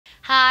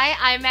Hi,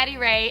 I'm Maddie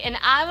and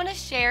I want to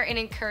share an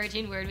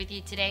encouraging word with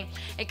you today.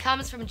 It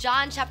comes from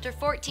John chapter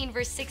 14,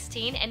 verse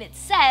 16, and it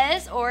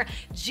says, or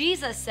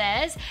Jesus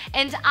says,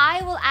 "And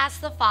I will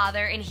ask the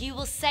Father, and he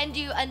will send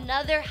you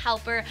another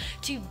helper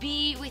to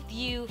be with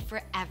you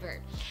forever."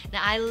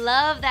 Now, I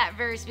love that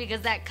verse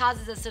because that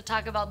causes us to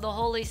talk about the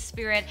Holy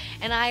Spirit,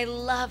 and I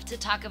love to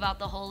talk about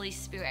the Holy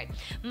Spirit.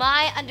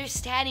 My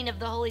understanding of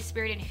the Holy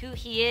Spirit and who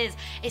he is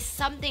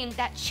something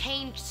that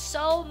changed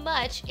so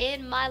much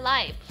in my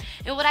life.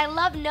 And what I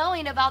love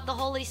knowing about the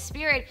Holy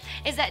Spirit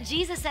is that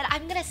Jesus said,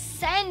 "I'm going to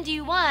send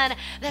you one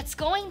that's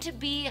going to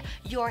be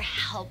your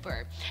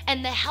helper,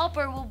 and the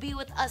helper will be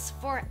with us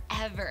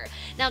forever."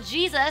 Now,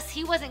 Jesus,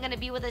 he wasn't going to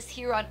be with us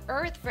here on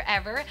earth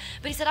forever,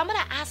 but he said, "I'm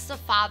going to ask the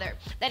Father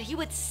that he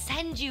would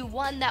send you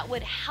one that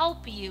would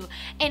help you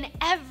in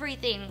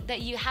everything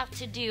that you have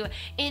to do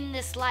in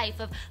this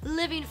life of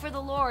living for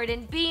the Lord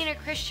and being a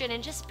Christian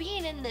and just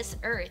being in this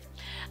earth."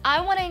 I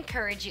want to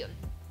encourage you,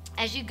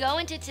 as you go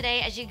into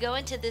today, as you go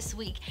into this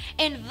week,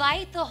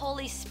 invite the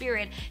Holy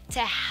Spirit to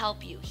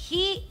help you.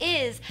 He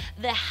is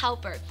the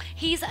helper.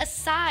 He's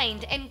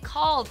assigned and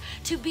called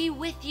to be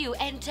with you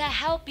and to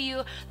help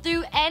you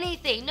through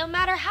anything, no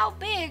matter how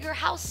big or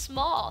how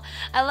small.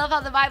 I love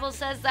how the Bible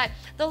says that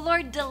the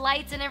Lord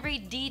delights in every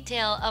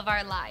detail of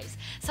our lives.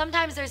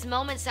 Sometimes there's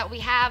moments that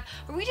we have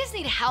where we just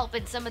need help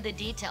in some of the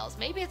details.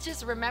 Maybe it's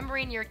just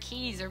remembering your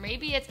keys, or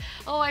maybe it's,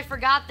 "Oh, I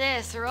forgot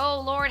this," or, "Oh,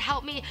 Lord,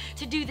 help me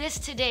to do this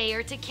today,"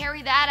 or to carry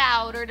that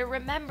out, or to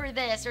remember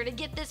this, or to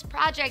get this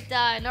project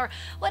done, or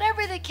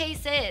whatever the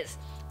case is.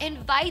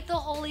 Invite the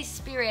Holy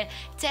Spirit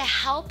to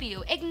help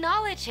you.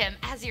 Acknowledge him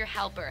as your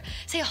helper.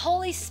 Say,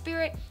 "Holy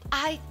Spirit,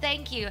 I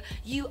thank you.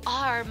 You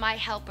are my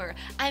helper.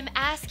 I'm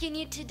asking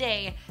you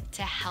today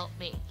to help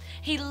me."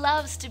 He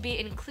loves to be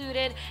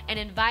included and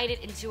invited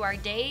into our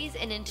days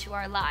and into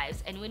our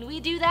lives. And when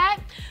we do that,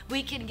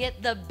 we can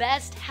get the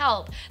best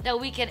help that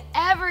we can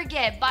ever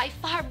get, by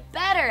far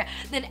better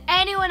than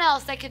anyone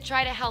else that could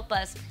try to help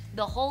us.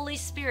 The Holy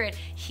Spirit,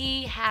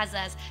 he has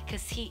us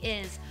because he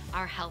is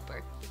our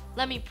helper.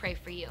 Let me pray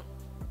for you.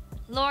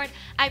 Lord,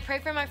 I pray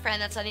for my friend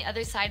that's on the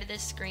other side of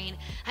this screen.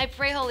 I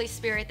pray, Holy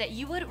Spirit, that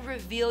you would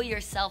reveal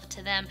yourself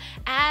to them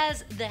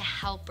as the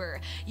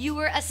helper. You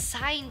were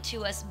assigned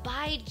to us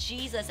by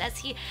Jesus as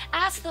he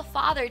asked the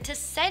Father to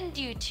send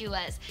you to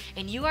us.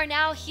 And you are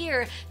now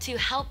here to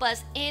help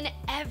us in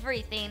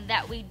everything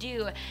that we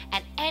do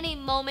at any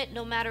moment,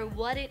 no matter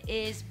what it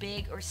is,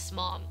 big or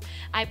small.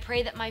 I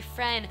pray that my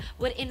friend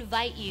would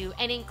invite you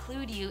and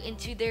include you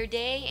into their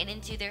day and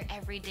into their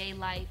everyday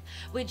life.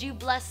 Would you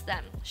bless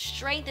them,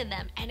 strengthen them,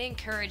 and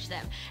encourage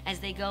them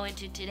as they go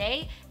into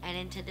today and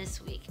into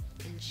this week.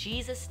 In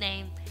Jesus'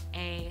 name,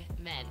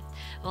 amen.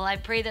 Well, I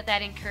pray that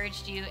that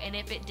encouraged you, and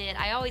if it did,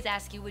 I always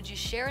ask you, would you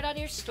share it on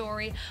your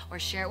story or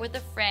share it with a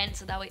friend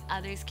so that way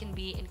others can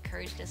be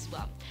encouraged as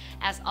well.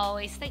 As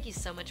always, thank you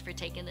so much for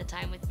taking the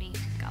time with me.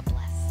 God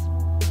bless.